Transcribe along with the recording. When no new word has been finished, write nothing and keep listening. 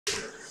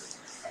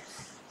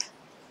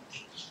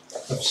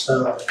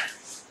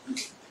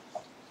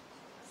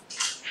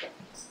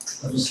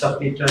Professor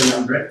Peter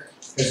Yandrek,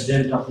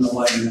 President of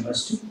Nova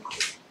University,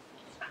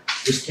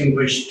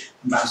 distinguished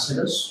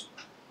ambassadors,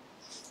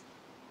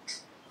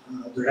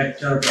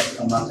 Director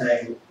Dr.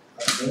 Matai,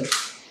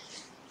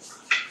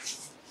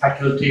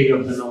 faculty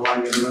of the Nova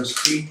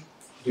University,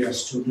 dear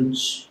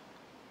students,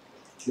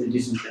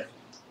 ladies and gentlemen.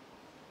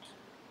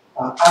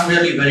 I'm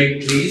really very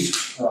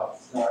pleased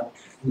that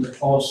in the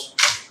course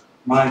of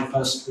my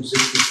first visit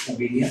to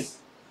Slovenia,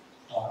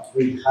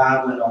 we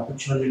have an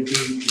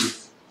opportunity to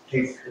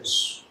take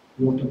this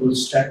notable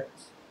step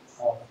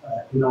of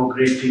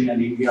inaugurating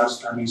an India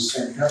Studies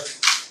Center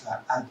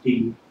at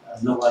the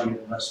Nova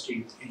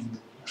University in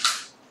India.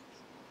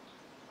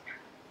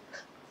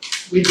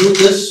 We do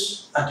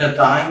this at a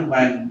time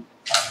when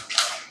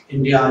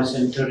India is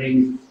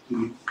entering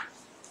the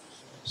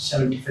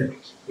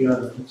 75th year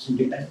of its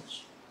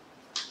independence.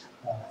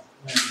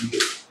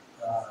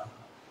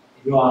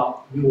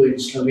 You in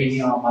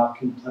Slovenia are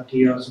marking 30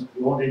 years of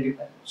your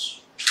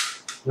independence.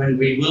 When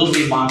we will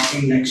be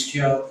marking next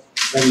year,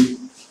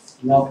 when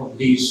a lot of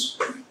these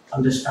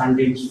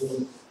understandings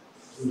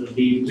will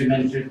be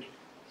implemented,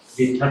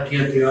 the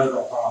 30th year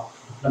of our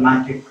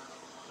diplomatic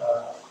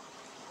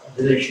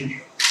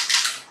relationship.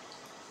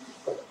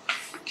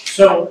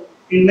 So,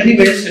 in many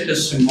ways it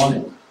is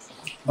symbolic,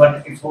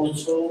 but it's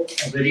also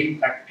a very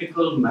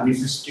practical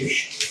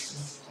manifestation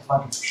of our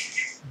relationship.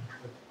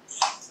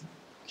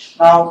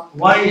 Now,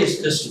 why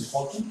is this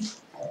important?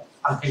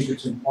 I think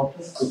it's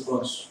important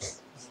because,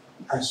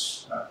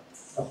 as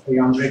Dr.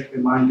 Yandrek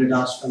reminded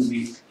us when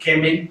we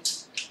came in,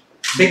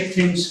 big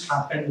things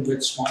happen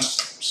with small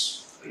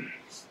steps.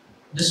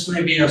 This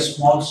may be a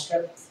small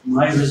step.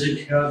 My visit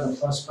here, the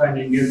first by an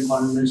Indian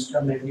Foreign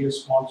Minister, may be a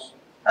small step.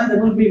 And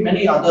there will be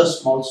many other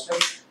small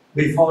steps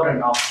before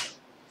and after.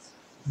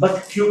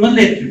 But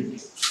cumulatively,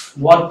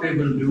 what we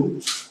will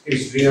do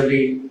is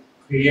really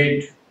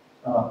create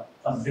a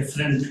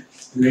different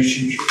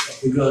relationship,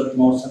 a bigger,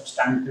 more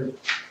substantive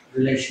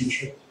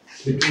relationship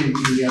between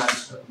India and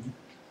Slovenia.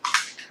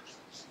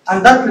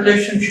 And that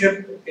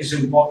relationship is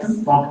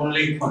important not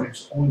only for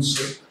its own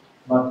sake,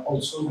 but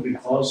also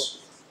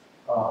because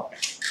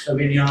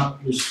Slovenia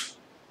is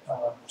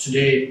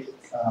today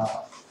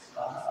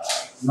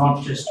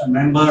not just a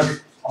member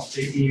of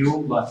the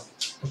EU, but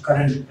the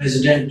current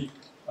president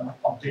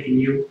of the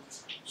EU.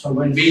 So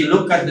when we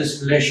look at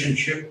this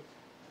relationship,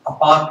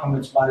 apart from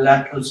its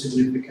bilateral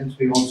significance,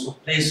 we also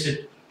place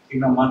it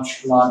in a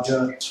much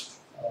larger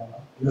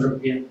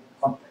European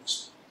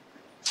context.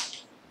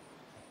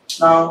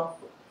 Now,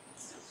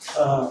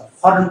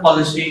 foreign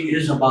policy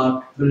is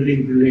about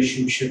building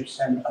relationships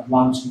and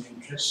advancing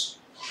interests.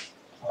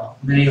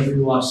 Many of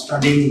you are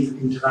studying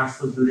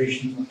international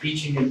relations or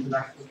teaching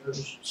international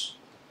relations.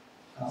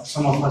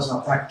 Some of us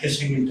are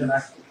practicing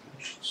international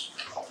relations.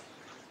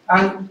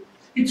 And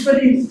it's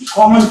very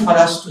common for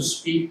us to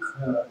speak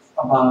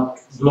about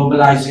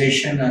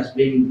globalization as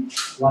being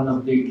one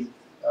of the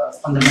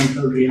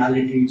fundamental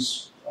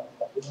realities of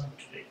the world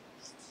today.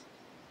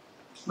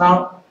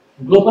 Now,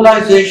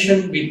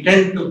 globalization, we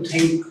tend to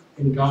think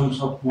in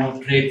terms of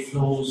more trade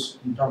flows,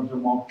 in terms of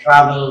more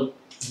travel,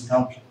 in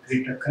terms of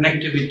greater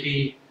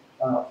connectivity,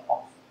 of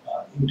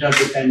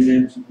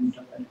interdependence and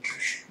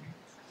interpenetration.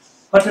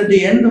 But at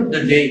the end of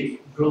the day,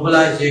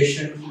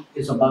 globalization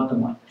is about the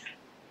mind.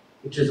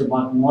 It is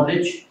about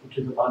knowledge, it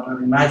is about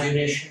our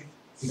imagination,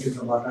 it is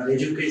about our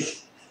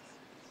education.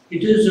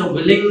 It is a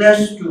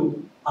willingness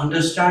to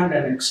understand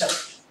and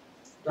accept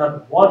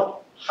that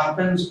what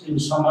happens in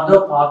some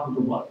other part of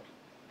the world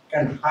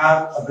can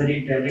have a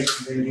very direct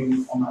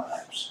bearing on our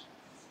lives.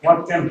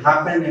 What can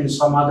happen in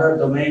some other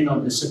domain or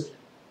discipline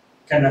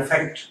can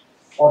affect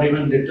or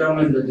even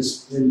determine the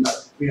discipline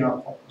that we are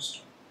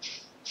focused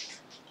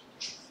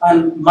on.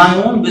 And my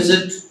own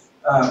visit,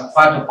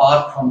 quite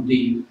apart from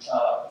the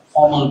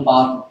formal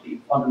part of the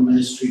Foreign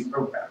Ministry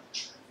program,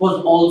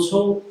 was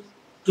also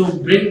to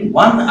bring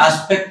one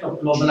aspect of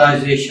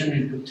globalization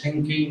into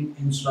thinking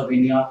in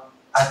Slovenia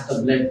at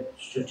the BLED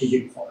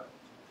Strategic Forum.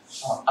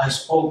 I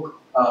spoke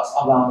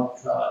about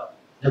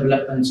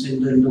developments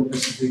in the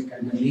Indo-Pacific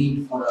and the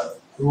need for a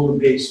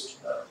rule-based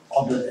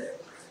order there.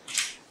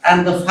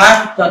 And the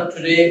fact that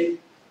today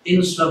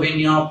in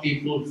Slovenia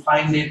people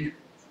find it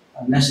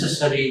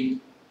necessary,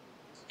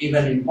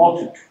 even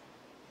important,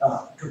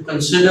 to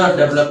consider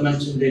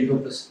developments in the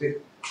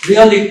Indo-Pacific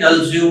really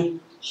tells you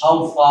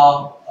how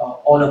far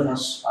all of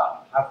us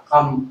have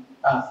come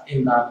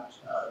in that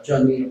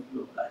journey of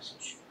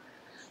globalization.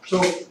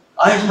 So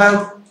I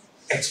have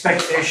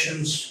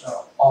expectations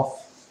of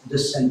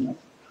this center.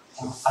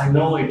 I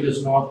know it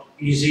is not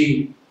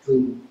easy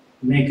to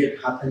make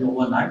it happen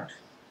overnight,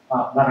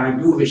 but I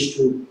do wish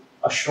to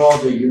assure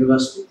the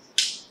university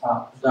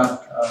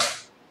that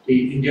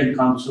the Indian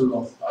Council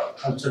of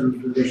Cultural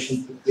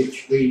Relations, with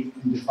which we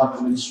in the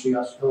Foreign Ministry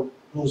are so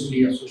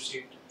closely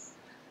associated,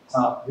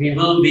 we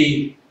will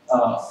be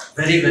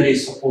very, very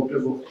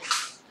supportive of it.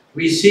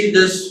 We see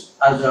this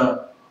as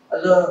a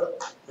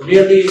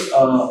really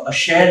a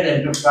shared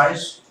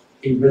enterprise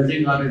in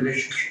building our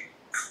relationship.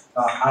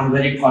 I'm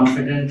very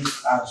confident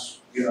as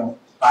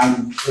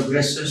time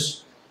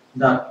progresses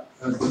that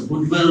the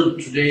goodwill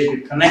today,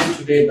 the connect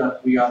today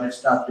that we are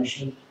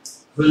establishing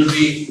will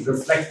be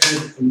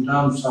reflected in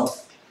terms of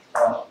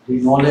the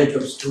knowledge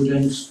of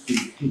students, the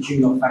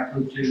teaching of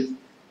faculty,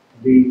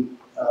 the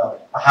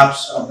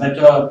perhaps a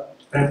better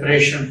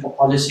preparation for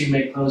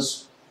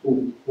policymakers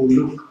who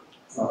look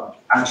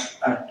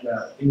at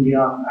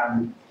India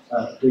and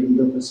the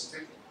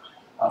Indo-Pacific.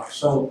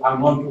 So I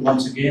want to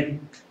once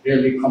again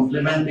really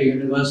compliment the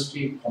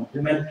university,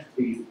 compliment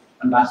the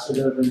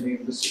ambassador and the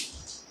embassy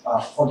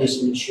for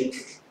this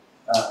initiative.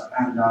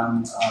 And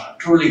I'm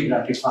truly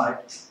gratified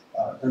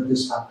that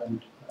this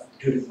happened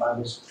during my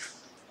visit.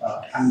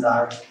 And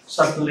I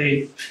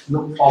certainly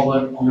look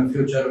forward on a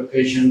future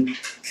occasion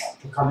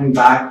to coming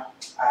back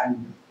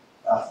and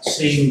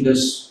seeing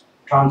this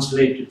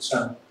translate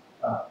itself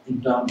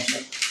in terms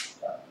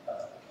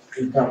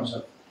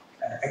of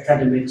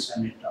academics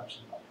and in terms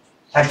of knowledge.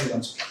 Thank you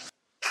once again.